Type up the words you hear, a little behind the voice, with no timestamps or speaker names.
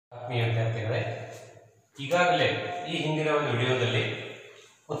ಆತ್ಮೀಯ ವಿದ್ಯಾರ್ಥಿಗಳೇ, ಈಗಾಗಲೇ ಈ ಹಿಂದಿನ ಒಂದು ವಿಡಿಯೋದಲ್ಲಿ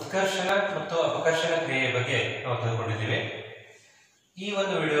ಉತ್ಕರ್ಷಣ ಮತ್ತು ಅಪಕರ್ಷಣ ಕ್ರಿಯೆಯ ಬಗ್ಗೆ ನಾವು ತಿಳ್ಕೊಂಡಿದ್ದೀವಿ. ಈ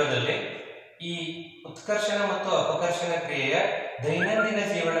ಒಂದು ವಿಡಿಯೋದಲ್ಲಿ ಈ ಉತ್ಕರ್ಷಣ ಮತ್ತು ಅಪಕರ್ಷಣ ಕ್ರಿಯೆಯ ದೈನಂದಿನ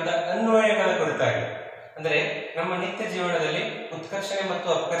ಜೀವನದ ಅನ್ವಯಗಳ ಕುರಿತಾಗಿ, ಅಂದರೆ ನಮ್ಮ ನಿತ್ಯ ಜೀವನದಲ್ಲಿ ಉತ್ಕರ್ಷಣೆ ಮತ್ತು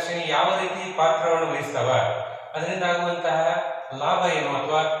ಅಪಕರ್ಷಣೆ ಯಾವ ರೀತಿ ಪಾತ್ರವನ್ನು ವಹಿಸ್ತಾವ, ಅದರಿಂದ ಆಗುವಂತಹ ಲಾಭ ಏನು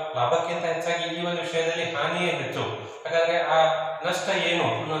ಅಥವಾ ಲಾಭಕ್ಕಿಂತ ಹೆಚ್ಚಾಗಿ ಈ ಒಂದು ವಿಷಯದಲ್ಲಿ ಹಾನಿಯೇ ಹೆಚ್ಚು, ಹಾಗಾದ್ರೆ ಆ ನಷ್ಟ ಏನು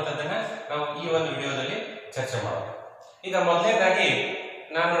ಅನ್ನುವಂಥದ್ದನ್ನ ನಾವು ಈ ಒಂದು ವಿಡಿಯೋದಲ್ಲಿ ಚರ್ಚೆ ಮಾಡೋಣ. ಈಗ ಮೊದಲನೇದಾಗಿ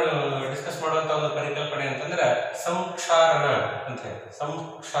ನಾನು ಡಿಸ್ಕಸ್ ಮಾಡುವಂತ ಒಂದು ಪರಿಕಲ್ಪನೆ ಅಂತಂದ್ರೆ ಸಂಕ್ಷಾರಣ ಅಂತ ಹೇಳಿ.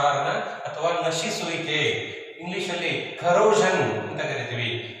 ಸಂಕ್ಷಾರಣ ಅಥವಾ ನಶಿಸುವಿಕೆ, ಇಂಗ್ಲಿಷ್ ಅಲ್ಲಿ ಕರೋಷನ್ ಅಂತ ಕರಿತೀವಿ.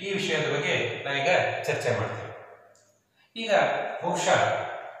 ಈ ವಿಷಯದ ಬಗ್ಗೆ ನಾವೀಗ ಚರ್ಚೆ ಮಾಡ್ತೀವಿ. ಈಗ ಬಹುಶಃ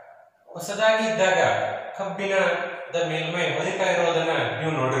ಹೊಸದಾಗಿ ಇದ್ದಾಗ ಕಬ್ಬಿಣದ ಮೇಲ್ಮೈ ಹೊಲಿತಾ ಇರೋದನ್ನ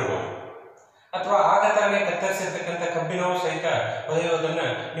ನೀವು ನೋಡಿರ್ಬೋದು, ಅಥವಾ ಆಗ ತಾನೇ ಕತ್ತರಿಸಿರ್ತಕ್ಕಂಥ ಕಬ್ಬಿಣವು ಸಹಿತ ಹೊಲಿಯೋದನ್ನ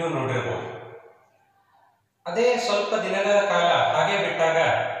ನೀವು ನೋಡಿರ್ಬೋದು. ಅದೇ ಸ್ವಲ್ಪ ದಿನಗಳ ಕಾಲ ಹಾಗೆ ಬಿಟ್ಟಾಗ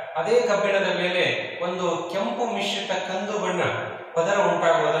ಅದೇ ಕಬ್ಬಿಣದ ಮೇಲೆ ಒಂದು ಕೆಂಪು ಮಿಶ್ರಿತ ಕಂದು ಬಣ್ಣ ಪದರ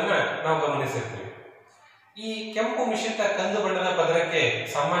ಉಂಟಾಗುವುದನ್ನ ನಾವು ಗಮನಿಸಿರ್ತೀವಿ. ಈ ಕೆಂಪು ಮಿಶ್ರಿತ ಕಂದು ಬಣ್ಣದ ಪದರಕ್ಕೆ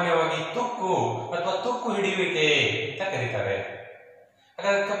ಸಾಮಾನ್ಯವಾಗಿ ತುಕ್ಕು ಅಥವಾ ತುಕ್ಕು ಹಿಡಿಯುವಿಕೆ ಅಂತ ಕರೀತಾರೆ.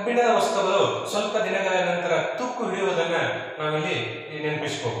 ಹಾಗಾದ್ರೆ ಕಬ್ಬಿಣದ ವಸ್ತುಗಳು ಸ್ವಲ್ಪ ದಿನಗಳ ನಂತರ ತುಕ್ಕು ಹಿಡಿಯುವುದನ್ನ ನಾವಿಲ್ಲಿ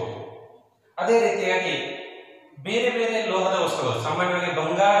ನೆನಪಿಸ್ಕೋಬಹುದು. ಅದೇ ರೀತಿಯಾಗಿ ಬೇರೆ ಬೇರೆ ಲೋಹದ ವಸ್ತುಗಳು, ಸಾಮಾನ್ಯವಾಗಿ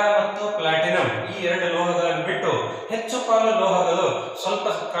ಬಂಗಾರ ಮತ್ತು ಪ್ಲಾಟಿನಂ ಈ ಎರಡು ಲೋಹಗಳನ್ನು ಬಿಟ್ಟು ಹೆಚ್ಚು ಪಾಲು ಲೋಹಗಳು ಸ್ವಲ್ಪ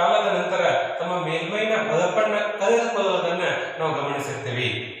ಕಾಲದ ನಂತರ ತಮ್ಮ ಮೇಲ್ಮೈನ ಹೊಳಪನ್ನ ಕಳೆದುಕೊಳ್ಳುವುದನ್ನ ನಾವು ಗಮನಿಸಿರ್ತೀವಿ.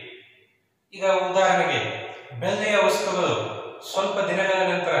 ಈಗ ಉದಾಹರಣೆಗೆ ಬೆಳ್ಳಿಯ ವಸ್ತುಗಳು ಸ್ವಲ್ಪ ದಿನಗಳ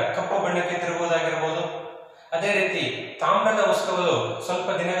ನಂತರ ಕಪ್ಪು ಬಣ್ಣಕ್ಕೆ ತಿರುಗುವುದಾಗಿರ್ಬೋದು. ಅದೇ ರೀತಿ ತಾಮ್ರದ ವಸ್ತುಗಳು ಸ್ವಲ್ಪ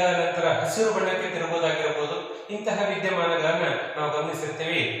ದಿನಗಳ ನಂತರ ಹಸಿರು ಬಣ್ಣಕ್ಕೆ ತಿರುಗುವುದಾಗಿರಬಹುದು. ಇಂತಹ ವಿದ್ಯಮಾನಗಳನ್ನ ನಾವು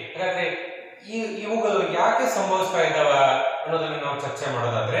ಗಮನಿಸಿರ್ತೀವಿ. ಹಾಗಾದ್ರೆ ಇವುಗಳು ಯಾಕೆ ಸಂಭವಿಸ್ತಾ ಇದ್ದಾವ ಅನ್ನೋದನ್ನು ನಾವು ಚರ್ಚೆ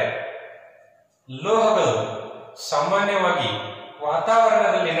ಮಾಡೋದಾದ್ರೆ, ಲೋಹಗಳು ಸಾಮಾನ್ಯವಾಗಿ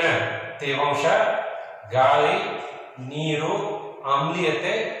ವಾತಾವರಣದಲ್ಲಿನ ತೇವಾಂಶ, ಗಾಳಿ, ನೀರು,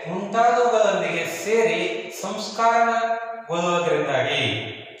 ಆಮ್ಲೀಯತೆ ಮುಂತಾದವುಗಳೊಂದಿಗೆ ಸೇರಿ ಸಂಸ್ಕಾರಣಗೊಳ್ಳುವುದರಿಂದಾಗಿ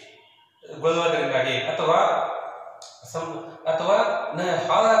ಅಥವಾ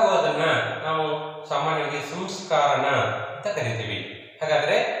ಹಾಳಾಗುವುದನ್ನ ನಾವು ಸಾಮಾನ್ಯವಾಗಿ ಸಂಸ್ಕಾರಣ ಅಂತ ಕರಿತೀವಿ.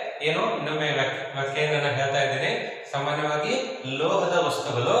 ಹಾಗಾದ್ರೆ ಏನು, ಇನ್ನೊಮ್ಮೆ ವ್ಯಾಖ್ಯೆಯನ್ನು ನಾನು ಹೇಳ್ತಾ ಇದ್ದೇನೆ. ಸಾಮಾನ್ಯವಾಗಿ ಲೋಹದ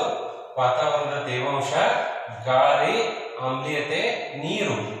ವಸ್ತುಗಳು ವಾತಾವರಣದ ತೇವಾಂಶ, ಗಾಳಿ, ಆಮ್ಲೀಯತೆ,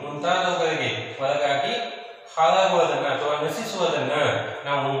 ನೀರು ಮುಂತಾದವುಗಳಿಗೆ ಒಳಗಾಗಿ ಹಾಳಾಗುವುದನ್ನ ಅಥವಾ ನಶಿಸುವುದನ್ನ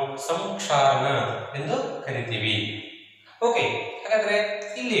ನಾವು ಸಂಕ್ಷಾರಣ ಎಂದು ಕರಿತೀವಿ. ಓಕೆ, ಹಾಗಾದ್ರೆ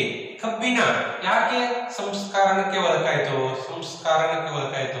ಇಲ್ಲಿ ಕಬ್ಬಿಣ ಯಾಕೆ ಸಂಸ್ಕಾರಣಕ್ಕೆ ಒಳಗಾಯಿತು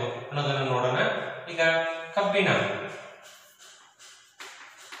ಅನ್ನೋದನ್ನು ನೋಡೋಣ. ಈಗ ಕಬ್ಬಿಣ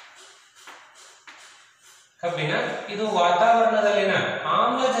ಇದು ವಾತಾವರಣದಲ್ಲಿನ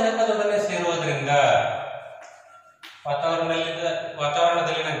ಆಮ್ಲಜನಕದೊಡನೆ ಸೇರುವುದರಿಂದ,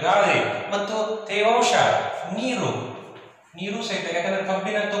 ವಾತಾವರಣದಲ್ಲಿನ ಗಾಳಿ ಮತ್ತು ತೇವಾಂಶ, ನೀರು ಸಹಿತ, ಯಾಕಂದ್ರೆ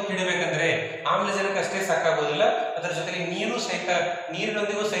ಕಬ್ಬಿಣ ತುಕ್ಕು ಹಿಡಬೇಕಂದ್ರೆ ಆಮ್ಲಜನಕ ಅಷ್ಟೇ ಸಾಕಾಗುವುದಿಲ್ಲ, ಅದರ ಜೊತೆಗೆ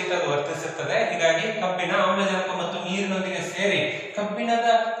ನೀರಿನೊಂದಿಗೂ ಸಹಿತ ಅದು ವರ್ತಿಸಿರ್ತದೆ. ಹೀಗಾಗಿ ಕಬ್ಬಿಣ ಆಮ್ಲಜನಕ ಮತ್ತು ನೀರಿನೊಂದಿಗೆ ಸೇರಿ ಕಬ್ಬಿಣದ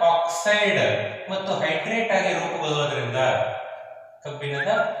ಆಕ್ಸೈಡ್ ಮತ್ತು ಹೈಡ್ರೇಟ್ ಆಗಿ ರೂಪುಗೊಳ್ಳುವುದರಿಂದ,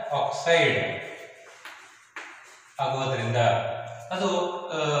 ಕಬ್ಬಿಣದ ಆಕ್ಸೈಡ್ ಆಗುವುದರಿಂದ ಅದು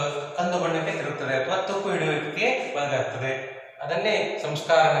ಕಂದು ಬಣ್ಣಕ್ಕೆ ತಿರುಗುತ್ತದೆ ಅಥವಾ ತುಕ್ಕು ಹಿಡಿಯುವಿಕೆಗೆ ಒಳಗಾಗ್ತದೆ. ಅದನ್ನೇ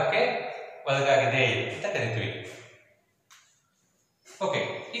ಸಂಸ್ಕಾರಣಕ್ಕೆ ಒಳಗಾಗಿದೆ ಅಂತ ಕರಿತೀವಿ. ಓಕೆ,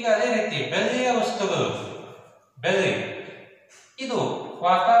 ಈಗ ಅದೇ ರೀತಿ ಬೆಳ್ಳಿಯ ವಸ್ತುಗಳು, ಬೆಳ್ಳಿ ಇದು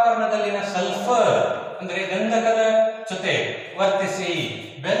ವಾತಾವರಣದಲ್ಲಿನ ಸಲ್ಫರ್ ಅಂದ್ರೆ ಗಂಧಕದ ಜೊತೆ ವರ್ತಿಸಿ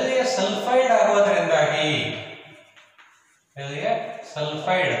ಬೆಳ್ಳಿಯ ಸಲ್ಫೈಡ್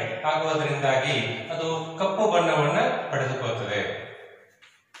ಆಗುವುದರಿಂದಾಗಿ ಅದು ಕಪ್ಪು ಬಣ್ಣವನ್ನ ಪಡೆದುಕೊಳ್ಳುತ್ತದೆ.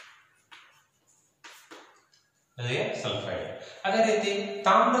 ಸಲ್ಫೈಡ್. ಅದೇ ರೀತಿ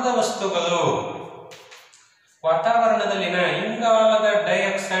ತಾಮ್ರದ ವಸ್ತುಗಳು ವಾತಾವರಣದಲ್ಲಿನ ಇಂಗಾಲದ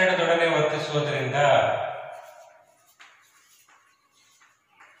ಡೈಆಕ್ಸೈಡ್ ದೊಡನೆ ವರ್ತಿಸುವುದರಿಂದ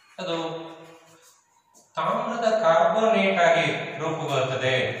ಅದು ತಾಮ್ರದ ಕಾರ್ಬೋನೇಟ್ ಆಗಿ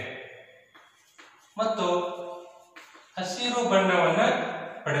ರೂಪುಗೊಳ್ಳುತ್ತದೆ ಮತ್ತು ಹಸಿರು ಬಣ್ಣವನ್ನ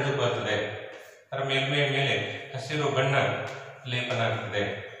ಪಡೆದುಕೊಳ್ಳುತ್ತದೆ. ಅದರ ಮೇಲ್ಮೈ ಮೇಲೆ ಹಸಿರು ಬಣ್ಣ ಲೇಪನ ಆಗ್ತದೆ.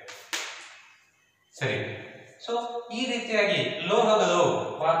 ಸರಿ, ಸೊ ಈ ರೀತಿಯಾಗಿ ಲೋಹಗಳು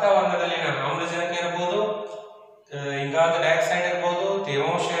ವಾತಾವರಣದಲ್ಲಿನ ಆಮ್ಲಜನಕ ಇರಬಹುದು, ಇಂಗಾಲದ ಡೈಆಕ್ಸೈಡ್ ಇರಬಹುದು,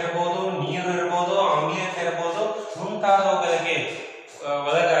 ತೇವಾಂಶ ಇರಬಹುದು, ನೀರು ಇರಬಹುದು, ಆಮ್ಲೀಯತೆ ಇರಬಹುದು ಮುಂತಾದವುಗಳಿಗೆ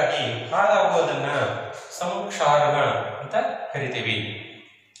ಒಳಗಾಗಿ ಹಾಳಾಗುವುದನ್ನ ಸಂಕ್ಷಾರಣ ಅಂತ ಕರಿತೀವಿ.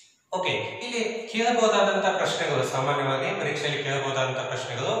 ಓಕೆ, ಇಲ್ಲಿ ಕೇಳಬಹುದಾದಂತಹ ಪ್ರಶ್ನೆಗಳು, ಸಾಮಾನ್ಯವಾಗಿ ಪರೀಕ್ಷೆಯಲ್ಲಿ ಕೇಳಬಹುದಾದಂತಹ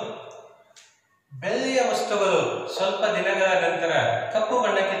ಪ್ರಶ್ನೆಗಳು, ಬೆಳ್ಳಿಯ ವಸ್ತುಗಳು ಸ್ವಲ್ಪ ದಿನಗಳ ನಂತರ ಕಪ್ಪು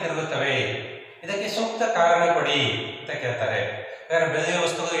ಬಣ್ಣಕ್ಕೆ ತಿರುಗುತ್ತವೆ, ಇದಕ್ಕೆ ಸೂಕ್ತ ಕಾರಣ ಕೊಡಿ ಅಂತ ಕೇಳ್ತಾರೆ. ಬೆಳ್ಳಿಯ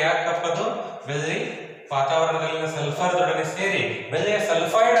ವಸ್ತುಗಳು ಯಾಕೆ ಕಪ್ಪದು? ಬೆಳ್ಳಿ ವಾತಾವರಣದಲ್ಲಿನ ಸಲ್ಫರ್ದೊಡನೆ ಸೇರಿ ಬೆಳ್ಳಿಯ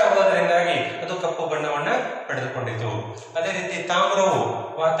ಸಲ್ಫೈಡ್ ಆಗುವುದರಿಂದಾಗಿ ಅದು ಕಪ್ಪು ಬಣ್ಣವನ್ನ ಪಡೆದುಕೊಂಡಿತು. ಅದೇ ರೀತಿ ತಾಮ್ರವು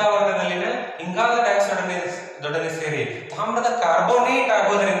ವಾತಾವರಣದಲ್ಲಿನ ಇಂಗಾಲ ಡೈಆಕ್ಸೈಡ್ ಸೇರಿ ತಾಮ್ರದ ಕಾರ್ಬೋನೇಟ್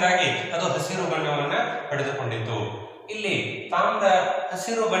ಆಗುವುದರಿಂದಾಗಿ ಅದು ಹಸಿರು ಬಣ್ಣವನ್ನ ಪಡೆದುಕೊಂಡಿತು. ಇಲ್ಲಿ ತಾಮ್ರ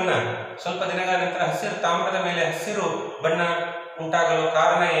ಹಸಿರು ಬಣ್ಣ ಸ್ವಲ್ಪ ದಿನಗಳ ನಂತರ ತಾಮ್ರದ ಮೇಲೆ ಹಸಿರು ಬಣ್ಣ ಉಂಟಾಗಲು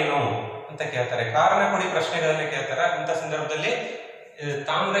ಕಾರಣ ಏನು ಅಂತ ಕೇಳ್ತಾರೆ. ಕಾರಣ ಕೊಡಿ ಪ್ರಶ್ನೆಗಳನ್ನ ಕೇಳ್ತಾರೆ. ಅಂತ ಸಂದರ್ಭದಲ್ಲಿ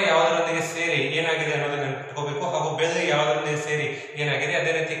ತಾಮ್ರ ಯಾವುದರೊಂದಿಗೆ ಸೇರಿ ಏನಾಗಿದೆ ಅನ್ನೋದನ್ನ ನೆನಪಿಟ್ಕೋಬೇಕು, ಹಾಗೂ ಬೆಳ್ಳಿ ಯಾವುದರೊಂದಿಗೆ ಸೇರಿ ಏನಾಗಿದೆ,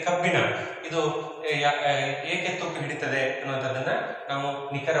 ಅದೇ ರೀತಿ ಕಬ್ಬಿಣ ಇದು ಏಕೆ ತುಕ್ಕು ಹಿಡಿತದೆ ಅನ್ನುವಂಥದ್ದನ್ನ ನಾವು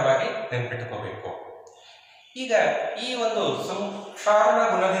ನಿಖರವಾಗಿ ನೆನಪಿಟ್ಟುಕೋಬೇಕು. ಈಗ ಈ ಒಂದು ಸಂಕ್ಷಾರಣ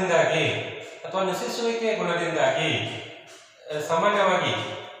ಗುಣದಿಂದಾಗಿ ಅಥವಾ ನಶಿಸುವಿಕೆಯ ಗುಣದಿಂದಾಗಿ ಸಾಮಾನ್ಯವಾಗಿ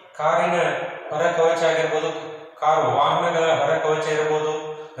ಕಾರಿನ ಹೊರ ಕವಚ ಆಗಿರ್ಬೋದು, ಕಾರು ವಾಹನಗಳ ಹೊರ ಕವಚ ಇರಬಹುದು,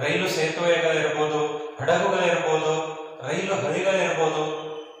 ರೈಲು ಸೇತುವೆಗಳಿರ್ಬೋದು, ಹಡಗುಗಳಿರ್ಬೋದು, ರೈಲು ಹಳಿಗಳಿರ್ಬೋದು,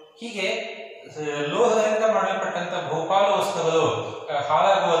 ಹೀಗೆ ಲೋಹದಿಂದ ಮಾಡಲ್ಪಟ್ಟಂತ ಬಹುಪಾಲು ವಸ್ತುಗಳು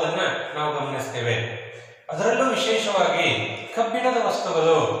ಹಾಳಾಗುವುದನ್ನ ನಾವು ಗಮನಿಸ್ತೇವೆ. ಅದರಲ್ಲೂ ವಿಶೇಷವಾಗಿ ಕಬ್ಬಿಣದ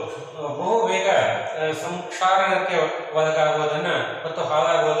ವಸ್ತುಗಳು ಬಹು ಬೇಗ ಸಂಕ್ಷಾರಣಕ್ಕೆ ಒಳಗಾಗುವುದನ್ನ ಮತ್ತು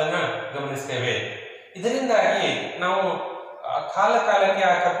ಹಾಳಾಗುವುದನ್ನ ಗಮನಿಸ್ತೇವೆ. ಇದರಿಂದಾಗಿ ನಾವು ಕಾಲ ಕಾಲಕ್ಕೆ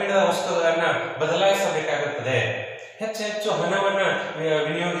ಆ ಕಬ್ಬಿಣದ ವಸ್ತುಗಳನ್ನ ಬದಲಾಯಿಸಬೇಕಾಗುತ್ತದೆ, ಹೆಚ್ಚು ಹಣವನ್ನ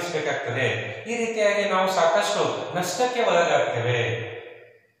ವಿನಿಯೋಗಿಸಬೇಕಾಗ್ತದೆ. ಈ ರೀತಿಯಾಗಿ ನಾವು ಸಾಕಷ್ಟು ನಷ್ಟಕ್ಕೆ ಒಳಗಾಗ್ತೇವೆ.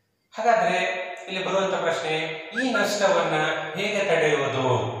 ಹಾಗಾದ್ರೆ ಇಲ್ಲಿ ಬರುವಂತ ಪ್ರಶ್ನೆ, ಈ ನಷ್ಟವನ್ನ ಹೇಗೆ ತಡೆಯುವುದು?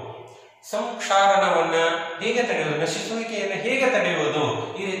 ಸಂಕ್ಷಾರಣವನ್ನ ಹೇಗೆ ತಡೆಯುವುದು? ನಶಿಸುವಿಕೆಯನ್ನು ಹೇಗೆ ತಡೆಯುವುದು?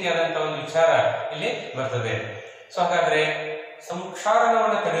 ಈ ರೀತಿಯಾದಂತಹ ಒಂದು ವಿಚಾರ ಇಲ್ಲಿ ಬರ್ತದೆ. ಸೊ ಹಾಗಾದ್ರೆ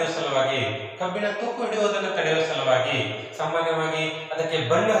ಸಂಕ್ಷಾರಣವನ್ನು ತಡೆಯುವ ಸಲುವಾಗಿ, ಕಬ್ಬಿಣ ತುಕ್ಕು ಹಿಡಿಯುವುದನ್ನು ತಡೆಯುವ ಸಲುವಾಗಿ ಸಾಮಾನ್ಯವಾಗಿ ಅದಕ್ಕೆ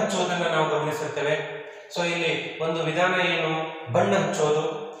ಬಣ್ಣ ಹಚ್ಚುವುದನ್ನು ನಾವು ಗಮನಿಸುತ್ತೇವೆ. ಸೊ ಇಲ್ಲಿ ಒಂದು ವಿಧಾನ ಏನು? ಬಣ್ಣ ಹಚ್ಚೋದು.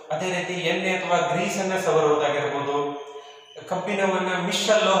 ಅದೇ ರೀತಿ ಎಣ್ಣೆ ಅಥವಾ ಗ್ರೀಸ್ ಅನ್ನ ಸವರುವುದಾಗಿರ್ಬೋದು. ಕಬ್ಬಿಣವನ್ನ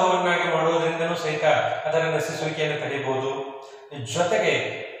ಮಿಶ್ರ ಲೋಹವನ್ನಾಗಿ ಮಾಡುವುದರಿಂದನೂ ಸಹಿತ ಅದರ ನಶಿಸುವಿಕೆಯನ್ನು ತಡೆಯಬಹುದು. ಜೊತೆಗೆ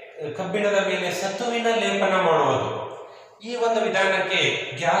ಕಬ್ಬಿಣದ ಮೇಲೆ ಸತುವಿನ ಲೇಪನ ಮಾಡುವುದು. ಈ ಒಂದು ವಿಧಾನಕ್ಕೆ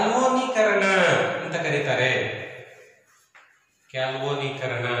ಗ್ಯಾಲ್ವನೀಕರಣ ಅಂತ ಕರೀತಾರೆ.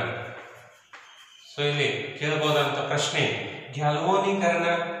 ಗ್ಯಾಲ್ವನೀಕರಣ. ಸೊ ಇಲ್ಲಿ ಕೇಳಬಹುದಂತ ಪ್ರಶ್ನೆ, ಗ್ಯಾಲ್ವನೀಕರಣ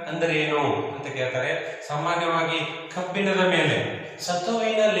ಅಂದ್ರೆ ಏನು ಅಂತ ಕೇಳ್ತಾರೆ. ಸಾಮಾನ್ಯವಾಗಿ ಕಬ್ಬಿಣದ ಮೇಲೆ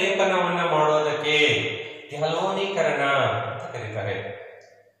ಸತುವಿನ ಲೇಪನವನ್ನ ಮಾಡೋದಕ್ಕೆ ಗ್ಯಾಲ್ವನೀಕರಣ ಅಂತ ಕರೀತಾರೆ.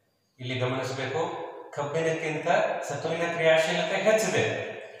 ಇಲ್ಲಿ ಗಮನಿಸಬೇಕು, ಕಬ್ಬಿಣಕ್ಕಿಂತ ಸತುವಿನ ಕ್ರಿಯಾಶೀಲತೆ ಹೆಚ್ಚಿದೆ.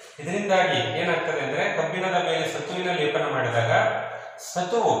 ಇದರಿಂದಾಗಿ ಏನಾಗ್ತದೆ ಅಂದ್ರೆ, ಕಬ್ಬಿಣದ ಮೇಲೆ ಸತುವಿನ ಲೇಪನ ಮಾಡಿದಾಗ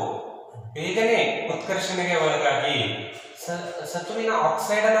ಸತುವು ಬೇಗನೆ ಉತ್ಕರ್ಷಣೆಗೆ ಒಳಗಾಗಿ ಸತುವಿನ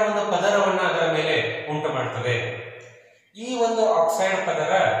ಆಕ್ಸೈಡ್ನ ಒಂದು ಪದರವನ್ನ ಅದರ ಮೇಲೆ ಉಂಟು ಮಾಡ್ತದೆ. ಈ ಒಂದು ಆಕ್ಸೈಡ್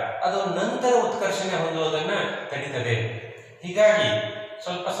ಪದರ ಅದು ನಂತರ ಉತ್ಕರ್ಷಣೆ ಹೊಂದುವುದನ್ನ ತಡೀತದೆ. ಹೀಗಾಗಿ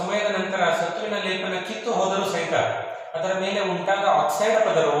ಸ್ವಲ್ಪ ಸಮಯದ ನಂತರ ಸತುವಿನ ಲೇಪನ ಕಿತ್ತು ಹೋದರೂ ಸಹಿತ ಅದರ ಮೇಲೆ ಉಂಟಾದ ಆಕ್ಸೈಡ್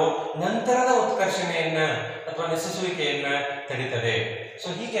ಪದರವು ನಂತರದ ಉತ್ಕರ್ಷಣೆಯನ್ನ ಅಥವಾ ನಶಿಸುವಿಕೆಯನ್ನ ತಡೀತದೆ. ಸೊ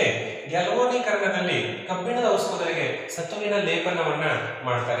ಹೀಗೆ ಗ್ಯಾಲ್ವನೀಕರಣದಲ್ಲಿ ಕಬ್ಬಿಣದ ವಸ್ತುಗಳಿಗೆ ಸತುವಿನ ಲೇಪನವನ್ನ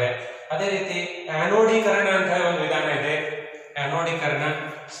ಮಾಡ್ತಾರೆ. ಅದೇ ರೀತಿ ಆನೋಡೀಕರಣ ಅಂತ ಒಂದು ವಿಧಾನ ಇದೆ. ಆನೋಡೀಕರಣ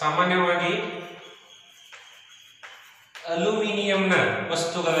ಸಾಮಾನ್ಯವಾಗಿ ಅಲ್ಯೂಮಿನಿಯಂನ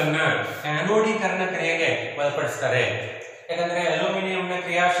ವಸ್ತುಗಳನ್ನ ಆನೋಡೀಕರಣ ಕ್ರಿಯೆಗೆ ಒಳಪಡಿಸ್ತಾರೆ. ಯಾಕಂದ್ರೆ ಅಲ್ಯೂಮಿನಿಯಂನ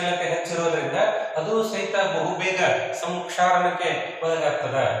ಕ್ರಿಯಾಶೀಲತೆ ಹೆಚ್ಚಿರೋದ್ರಿಂದ ಅದು ಸಹಿತ ಬಹುಬೇಗ ಸಂಕ್ಷಾರಣಕ್ಕೆ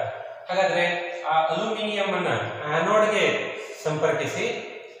ಒಳಗಾಗ್ತದ. ಹಾಗಾದ್ರೆ ಆ ಅಲ್ಯೂಮಿನಿಯಂ ಅನ್ನ ಆನೋಡ್ಗೆ ಸಂಪರ್ಕಿಸಿ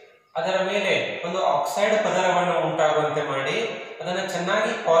ಅದರ ಮೇಲೆ ಒಂದು ಆಕ್ಸೈಡ್ ಪದರವನ್ನು ಉಂಟಾಗುವಂತೆ ಮಾಡಿ ಅದನ್ನು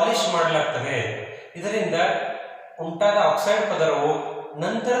ಚೆನ್ನಾಗಿ ಪಾಲಿಶ್ ಮಾಡಲಾಗ್ತದೆ. ಇದರಿಂದ ಉಂಟಾದ ಆಕ್ಸೈಡ್ ಪದರವು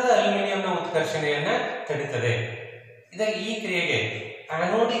ನಂತರದ ಅಲ್ಯೂಮಿನಿಯಂನ ಉತ್ಕರ್ಷಣೆಯನ್ನ ತಡೀತದೆ. ಈ ಕ್ರಿಯೆಗೆ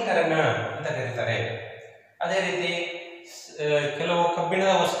ಆನೋಡೀಕರಣ ಅಂತ ಕರೀತಾರೆ. ಅದೇ ರೀತಿ ಕೆಲವು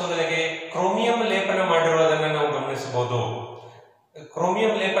ಕಬ್ಬಿಣದ ವಸ್ತುಗಳಿಗೆ ಕ್ರೋಮಿಯಂ ಲೇಪನ ಮಾಡಿರುವುದನ್ನು ನಾವು ಗಮನಿಸಬಹುದು.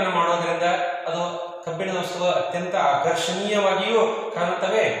 ಕ್ರೋಮಿಯಂ ಲೇಪನ ಮಾಡೋದ್ರಿಂದ ಅದು ಕಬ್ಬಿಣದ ವಸ್ತುಗಳು ಅತ್ಯಂತ ಆಕರ್ಷಣೀಯವಾಗಿಯೂ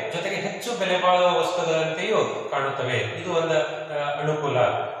ಕಾಣುತ್ತವೆ, ಜೊತೆಗೆ ಹೆಚ್ಚು ಬೆಲೆ ಬಾಳುವ ವಸ್ತುಗಳಂತೆಯೂ ಕಾಣುತ್ತವೆ. ಇದು ಒಂದು ಅನುಕೂಲ.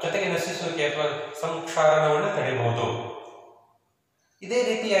 ಜೊತೆಗೆ ನಶಿಸುವಿಕೆ ಅಥವಾ ಸಂಕ್ಷಾರಣವನ್ನು ತಡೆಯಬಹುದು. ಇದೇ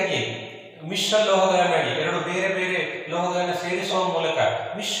ರೀತಿಯಾಗಿ ಮಿಶ್ರ ಲೋಹಗಳನ್ನಾಗಿ, ಎರಡು ಬೇರೆ ಬೇರೆ ಲೋಹಗಳನ್ನು ಸೇರಿಸುವ ಮೂಲಕ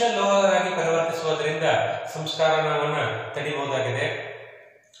ಮಿಶ್ರ ಲೋಹಗಳಾಗಿ ಪರಿವರ್ತಿಸುವುದರಿಂದ ಸಂಸ್ಕಾರಣವನ್ನ ತಡೆಯಬಹುದಾಗಿದೆ.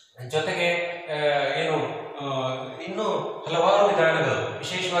 ಜೊತೆಗೆ ಇನ್ನು ಹಲವಾರು ವಿಧಾನಗಳು,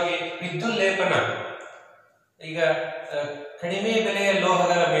 ವಿಶೇಷವಾಗಿ ವಿದ್ಯುತ್ ಲೇಪನ. ಈಗ ಕಡಿಮೆ ಬೆಲೆಯ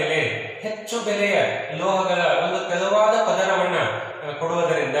ಲೋಹಗಳ ಮೇಲೆ ಹೆಚ್ಚು ಬೆಲೆಯ ಲೋಹಗಳ ಒಂದು ತೆಳುವಾದ ಪದರವನ್ನ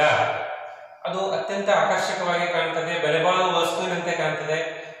ಕೊಡುವುದರಿಂದ ಅದು ಅತ್ಯಂತ ಆಕರ್ಷಕವಾಗಿ ಕಾಣುತ್ತದೆ, ಬೆಲೆ ಬಾಳುವ ವಸ್ತುವಿನಂತೆ ಕಾಣುತ್ತದೆ.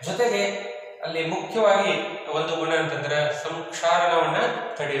 ಜೊತೆಗೆ ಅಲ್ಲಿ ಮುಖ್ಯವಾಗಿ ಒಂದು ಗುಣ ಅಂತಂದ್ರೆ ಸಂಕ್ಷಾರಣವನ್ನ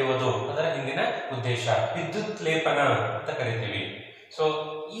ತಡೆಯುವುದು ಅದರ ಹಿಂದಿನ ಉದ್ದೇಶ. ವಿದ್ಯುತ್ ಲೇಪನ ಅಂತ ಕರಿತೀವಿ. ಸೊ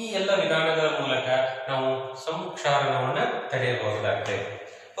ಈ ಎಲ್ಲ ವಿಧಾನಗಳ ಮೂಲಕ ನಾವು ಸಂಕ್ಷಾರಣವನ್ನ ತಡೆಯಬಹುದಾಗಿದೆ.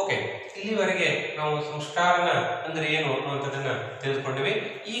 ಓಕೆ, ಇಲ್ಲಿವರೆಗೆ ನಾವು ಸಂಸ್ಕಾರಣ ಅಂದ್ರೆ ಏನು ಅನ್ನುವಂಥದ್ದನ್ನ ತಿಳಿದುಕೊಂಡಿವಿ.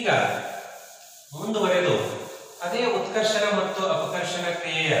 ಈಗ ಮುಂದುವರೆದು ಅದೇ ಉತ್ಕರ್ಷಣ ಮತ್ತು ಅಪಕರ್ಷಣ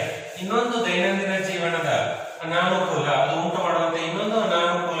ಕ್ರಿಯೆಯ ಇನ್ನೊಂದು ದೈನಂದಿನ ಜೀವನದ ಅನಾನುಕೂಲ, ಅದು ಉಂಟು ಮಾಡುವಂತ ಇನ್ನೊಂದು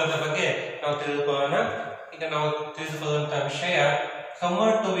ಅನಾನುಕೂಲದ ಬಗ್ಗೆ ನಾವು ತಿಳಿದುಕೊಳ್ಳೋಣ. ಈಗ ನಾವು ತಿಳಿದುಕೊಳ್ಳುವಂತಹ ವಿಷಯ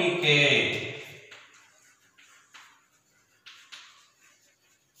ಕಮಟುವಿಕೆ.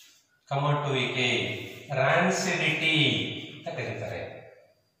 ಕಮಟುವಿಕೆ, ರಾನ್ಸಿಡಿಟಿ ಅಂತ ಕರೀತಾರೆ.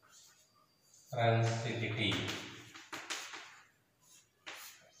 ರಾನ್ಸಿಡಿಟಿ,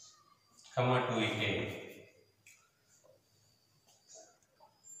 ಕಮಟುವಿಕೆ.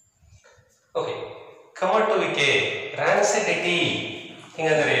 ಓಕೆ, ಕಮಟುವಿಕೆ, ರಾನ್ಸಿಡಿಟಿ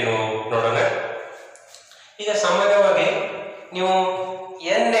ಹಿಂಗಂದ್ರೆ ಏನು ನೋಡೋಣ. ಈಗ ಸಾಮಾನ್ಯವಾಗಿ ನೀವು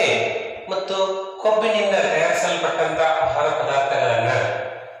ಎಣ್ಣೆ ಮತ್ತು ಕೊಬ್ಬಿನಿಂದ ತಯಾರಿಸಲ್ಪಟ್ಟಂತ ಆಹಾರ ಪದಾರ್ಥಗಳನ್ನ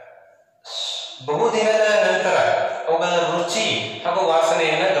ಬಹುದಿನದ ನಂತರ ಅವುಗಳ ರುಚಿ ಹಾಗೂ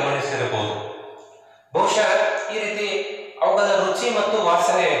ವಾಸನೆಯನ್ನ ಗಮನಿಸಿರಬಹುದು. ಬಹುಶಃ ಈ ರೀತಿ ಅವುಗಳ ರುಚಿ ಮತ್ತು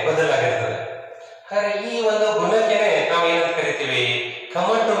ವಾಸನೆ ಬದಲಾಗಿರ್ತದೆ. ಹಾಗೆ ಈ ಒಂದು ಗುಣಕ್ಕೆನೆ ನಾವು ಏನಂತ ಕರಿತೀವಿ?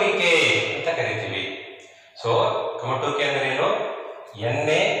 ಕಮಟುವಿಕೆ ಅಂತ ಕರಿತೀವಿ. ಸೊ ಕಮಟುವಿಕೆ ಅಂದ್ರೆ ಏನು?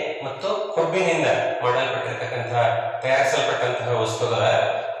 ಎಣ್ಣೆ ಮತ್ತು ಕೊಬ್ಬಿನಿಂದ ಮಾಡಲ್ಪಟ್ಟಿರ್ತಕ್ಕಂತಹ ತಯಾರಿಸಲ್ಪಟ್ಟಂತಹ ವಸ್ತುಗಳ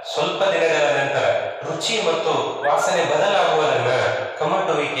ಸ್ವಲ್ಪ ದಿನಗಳ ನಂತರ ರುಚಿ ಮತ್ತು ವಾಸನೆ ಬದಲಾಗುವುದನ್ನ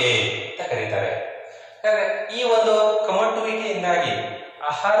ಕಮಟುವಿಕೆ ಅಂತ ಕರೀತಾರೆ. ಹಾಗಾದ್ರೆ ಈ ಒಂದು ಕಮಟುವಿಕೆಯಿಂದಾಗಿ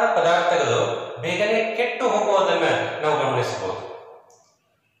ಆಹಾರ ಪದಾರ್ಥಗಳು ಬೇಗನೆ ಕೆಟ್ಟು ಹೋಗುವುದನ್ನ ನಾವು ಗಮನಿಸಬಹುದು.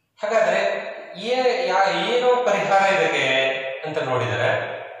 ಹಾಗಾದ್ರೆ ಏನೋ ಪರಿಹಾರ ಇದಕ್ಕೆ ಅಂತ ನೋಡಿದರೆ,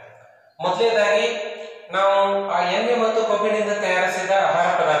 ಮೊದಲನೇದಾಗಿ ನಾವು ಆ ಎಣ್ಣೆ ಮತ್ತು ಕೊಬ್ಬಿನಿಂದ ತಯಾರಿಸಿದ ಆಹಾರ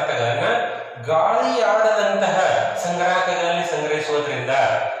ಪದಾರ್ಥಗಳನ್ನ ಗಾಳಿ ಆಡದಂತಹ ಸಂಗ್ರಾಹಕಗಳಲ್ಲಿ ಸಂಗ್ರಹಿಸುವುದರಿಂದ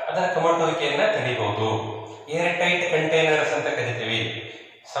ಅದರ ಕಮಟುವಿಕೆಯನ್ನ ತಡೆಯಬಹುದು. ಏರ್ ಟೈಟ್ ಕಂಟೈನರ್ಸ್ ಅಂತ ಕರಿತೀವಿ.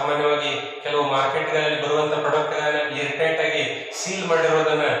 ಸಾಮಾನ್ಯವಾಗಿ ಕೆಲವು ಮಾರ್ಕೆಟ್ಗಳಲ್ಲಿ ಬರುವಂತಹ ಪ್ರಾಡಕ್ಟ್ ಗಳನ್ನ ಏರ್ ಟೈಟ್ ಆಗಿ ಸೀಲ್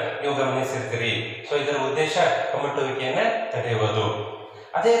ಮಾಡಿರೋದನ್ನ ನೀವು ಗಮನಿಸಿರ್ತೀರಿ. ಸೊ ಇದರ ಉದ್ದೇಶ ಕಮಟುವಿಕೆಯನ್ನ ತಡೆಯುವುದು.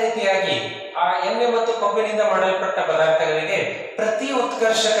 ಅದೇ ರೀತಿಯಾಗಿ ಆ ಎಣ್ಣೆ ಮತ್ತು ಕೊಬ್ಬಿನಿಂದ ಮಾಡಲ್ಪಟ್ಟ ಪದಾರ್ಥಗಳಿಗೆ ಪ್ರತಿ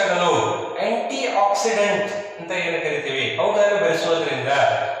ಉತ್ಕರ್ಷಕಗಳು ಆಂಟಿ ಆಕ್ಸಿಡೆಂಟ್ ಅಂತ ಏನು ಕರಿತೀವಿ, ಅವುಗಳನ್ನು ಬೆರೆಸುವುದರಿಂದ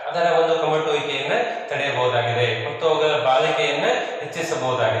ಅದರ ಒಂದು ಕಮಟುವಿಕೆಯನ್ನ ತಡೆಯಬಹುದಾಗಿದೆ ಮತ್ತು ಅವುಗಳ ಬಾಳಿಕೆಯನ್ನ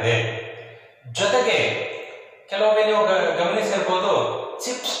ಹೆಚ್ಚಿಸಬಹುದಾಗಿದೆ. ಜೊತೆಗೆ ಕೆಲವೊಮ್ಮೆ ನೀವು ಗಮನಿಸಿರಬಹುದು,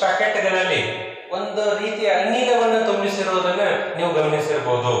 ಚಿಪ್ಸ್ ಪ್ಯಾಕೆಟ್ಗಳಲ್ಲಿ ಒಂದು ರೀತಿಯ ಅನಿಲವನ್ನು ತುಂಬಿಸಿರುವುದನ್ನ ನೀವು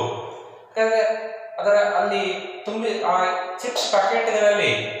ಗಮನಿಸಿರಬಹುದು. ಯಾಕಂದ್ರೆ ಅದರ ಅಲ್ಲಿ ಆ ಚಿಪ್ಸ್ ಪ್ಯಾಕೆಟ್ಗಳಲ್ಲಿ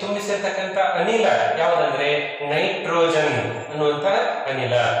ತುಂಬಿಸಿರ್ತಕ್ಕಂಥ ಅನಿಲ ಯಾವುದಂದ್ರೆ ನೈಟ್ರೋಜನ್ ಅನ್ನುವಂತ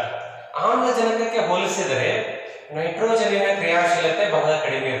ಅನಿಲ. ಆಮ್ಲಜನಕಕ್ಕೆ ಹೋಲಿಸಿದರೆ ನೈಟ್ರೋಜನಿನ ಕ್ರಿಯಾಶೀಲತೆ ಬಹಳ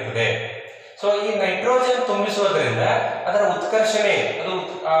ಕಡಿಮೆ ಇರ್ತದೆ. ಸೊ ಈ ನೈಟ್ರೋಜನ್ ತುಂಬಿಸುವುದರಿಂದ ಅದರ ಉತ್ಕರ್ಷಣೆ, ಅದು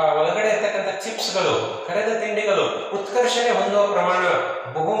ಒಳಗಡೆ ಇರ್ತಕ್ಕಂಥ ಚಿಪ್ಸ್ಗಳು, ಕರೆದ ತಿಂಡಿಗಳು ಉತ್ಕರ್ಷಣೆ ಹೊಂದುವ ಪ್ರಮಾಣ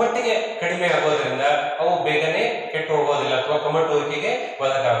ಬಹುಮಟ್ಟಿಗೆ ಕಡಿಮೆ ಆಗೋದ್ರಿಂದ ಅವು ಬೇಗನೆ ಕೆಟ್ಟು ಹೋಗೋದಿಲ್ಲ ಅಥವಾ ಕಮಟುವಿಕೆಗೆ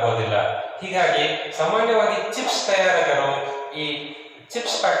ಒಳಗಾಗೋದಿಲ್ಲ. ಹೀಗಾಗಿ ಸಾಮಾನ್ಯವಾಗಿ ಚಿಪ್ಸ್ ತಯಾರಕರು ಈ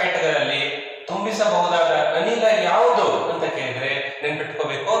ಚಿಪ್ಸ್ ಪ್ಯಾಕೆಟ್ಗಳಲ್ಲಿ ತುಂಬಿಸಬಹುದಾದ ಅನಿಲ ಯಾವುದು ಅಂತ ಕೇಳಿದ್ರೆ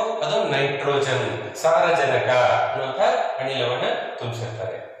ನೆನ್ಪಿಟ್ಕೋಬೇಕು, ಅದು ನೈಟ್ರೋಜನ್, ಸಾರಜನಕ ಅನ್ನುವಂಥ ಅನಿಲವನ್ನ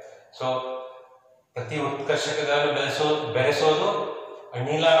ತುಂಬಿಸಿರ್ತಾರೆ. ಸೊ ಪ್ರತಿ ಉತ್ಕರ್ಷಕಗಳನ್ನು ಬೆರೆಸೋದು,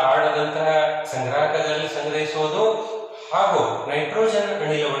 ಅನಿಲ ಆಡದಂತಹ ಸಂಗ್ರಾಹಕಗಳಲ್ಲಿ ಸಂಗ್ರಹಿಸುವುದು ಹಾಗೂ ನೈಟ್ರೋಜನ್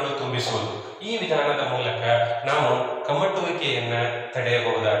ಅನಿಲವನ್ನು ತುಂಬಿಸುವುದು, ಈ ವಿಧಾನದ ಮೂಲಕ ನಾವು ಕಮಟುವಿಕೆಯನ್ನ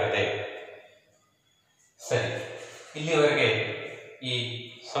ತಡೆಯಬಹುದಾಗಿದೆ. ಸರಿ, ಇಲ್ಲಿವರೆಗೆ ಈ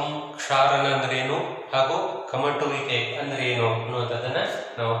ಸಂಕ್ಷಾರಣ ಅಂದ್ರೆ ಏನು ಹಾಗೂ ಕಮಟುವಿಕೆ ಅಂದ್ರೆ ಏನು ಅನ್ನುವಂಥದ್ದನ್ನ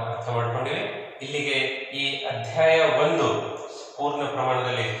ನಾವು ಅರ್ಥ ಮಾಡ್ಕೊಂಡಿವಿ. ಇಲ್ಲಿಗೆ ಈ ಅಧ್ಯಾಯ 1 ಪೂರ್ಣ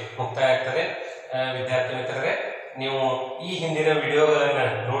ಪ್ರಮಾಣದಲ್ಲಿ ಮುಕ್ತಾಯ ಆಗ್ತದೆ. ವಿದ್ಯಾರ್ಥಿ ಮಿತ್ರರೇ, ನೀವು ಈ ಹಿಂದಿನ ವಿಡಿಯೋಗಳನ್ನ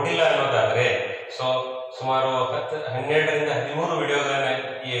ನೋಡಿಲ್ಲ ಅನ್ನೋದಾದ್ರೆ ಸುಮಾರು 12ರಿಂದ 13 ವಿಡಿಯೋಗಳನ್ನ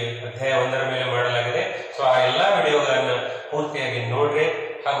ಈ ಅಧ್ಯಾಯ 1ರ ಮೇಲೆ ಮಾಡಲಾಗಿದೆ. ಸೊ ಆ ಎಲ್ಲಾ ವಿಡಿಯೋಗಳನ್ನ ಪೂರ್ತಿಯಾಗಿ ನೋಡ್ರಿ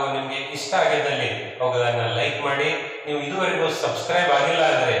ಹಾಗೂ ನಿಮ್ಗೆ ಇಷ್ಟ ಆಗಿದ್ದಲ್ಲಿ ಅವುಗಳನ್ನ ಲೈಕ್ ಮಾಡಿ. ನೀವು ಇದುವರೆಗೂ ಸಬ್ಸ್ಕ್ರೈಬ್ ಆಗಿಲ್ಲ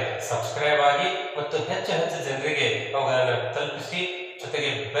ಅಂದ್ರೆ ಸಬ್ಸ್ಕ್ರೈಬ್ ಆಗಿ ಮತ್ತು ಹೆಚ್ಚು ಜನರಿಗೆ ಅವುಗಳನ್ನ ತಲುಪಿಸಿ. ಜೊತೆಗೆ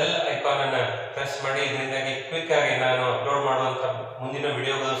ಬೆಲ್ ಐಕಾನ್ ಅನ್ನ ಪ್ರೆಸ್ ಮಾಡಿ. ಇದರಿಂದಾಗಿ ಕ್ವಿಕ್ ಆಗಿ ನಾನು ಅಪ್ಲೋಡ್ ಮಾಡುವಂತ ಮುಂದಿನ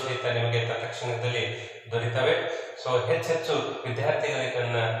ವಿಡಿಯೋಗಳು ಸಹಿತ ನಿಮಗೆ ತತ್ಕ್ಷಣದಲ್ಲಿ ದೊರೆತವೆ. ಸೊ ಹೆಚ್ಚು ವಿದ್ಯಾರ್ಥಿಗಳಿಗೆ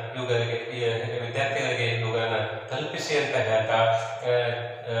ಇವುಗಳನ್ನ ತಲುಪಿಸಿ ಅಂತ ಹೇಳ್ತಾ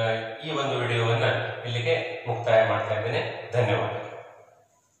ಈ ಒಂದು ವಿಡಿಯೋವನ್ನ ಇಲ್ಲಿಗೆ ಮುಕ್ತಾಯ ಮಾಡ್ತಾ ಇದ್ದೇನೆ. ಧನ್ಯವಾದ.